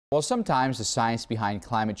Well, sometimes the science behind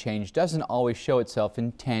climate change doesn't always show itself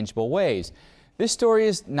in tangible ways. This story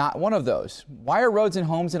is not one of those. Why are roads and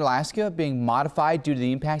homes in Alaska being modified due to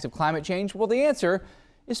the impacts of climate change? Well, the answer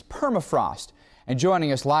is permafrost. And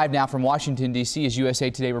joining us live now from Washington, D.C. is USA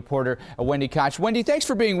Today reporter Wendy Koch. Wendy, thanks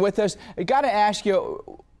for being with us. I got to ask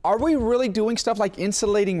you, are we really doing stuff like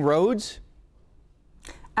insulating roads?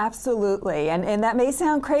 Absolutely, and that may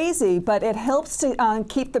sound crazy, but it helps to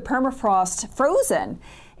keep the permafrost frozen.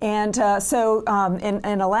 And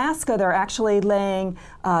in Alaska, they're actually laying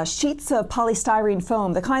sheets of polystyrene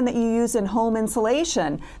foam, the kind that you use in home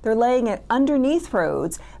insulation. They're laying it underneath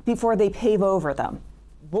roads before they pave over them.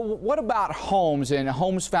 But what about homes and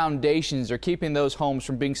homes foundations? Are keeping those homes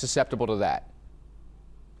from being susceptible to that?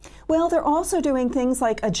 Well, they're also doing things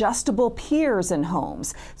like adjustable piers in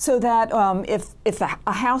homes so that if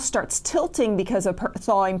a house starts tilting because of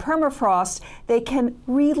thawing permafrost, they can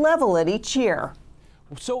re-level it each year.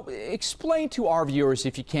 So explain to our viewers,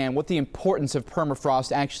 if you can, what the importance of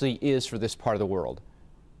permafrost actually is for this part of the world.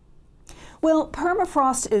 Well,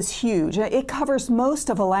 permafrost is huge. It covers most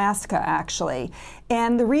of Alaska, actually.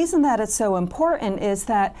 And the reason that it's so important is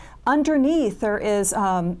that underneath there is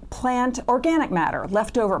organic matter,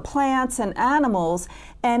 leftover plants and animals,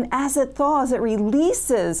 and as it thaws, it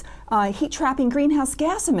releases heat-trapping greenhouse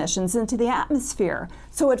gas emissions into the atmosphere.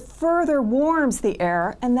 So it further warms the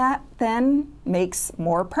air, and that then makes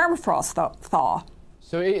more permafrost thaw.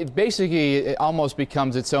 So it almost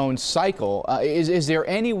becomes its own cycle. Is there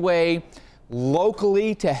any way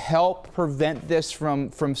locally to help prevent this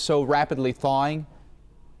from so rapidly thawing?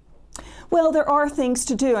 Well, there are things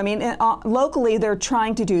to do. I mean, locally they're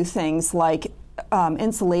trying to do things like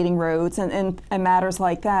insulating roads and matters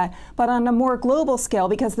like that. But on a more global scale,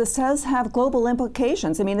 because this does have global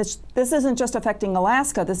implications, I mean, this isn't just affecting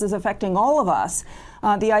Alaska, this is affecting all of us.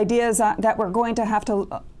 The idea is that we're going to have to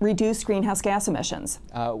reduce greenhouse gas emissions.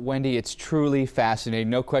 Wendy, it's truly fascinating,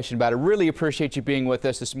 no question about it. Really appreciate you being with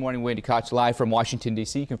us this morning. Wendy Koch, live from Washington,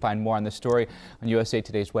 D.C. You can find more on this story on USA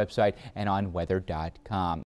Today's website and on weather.com.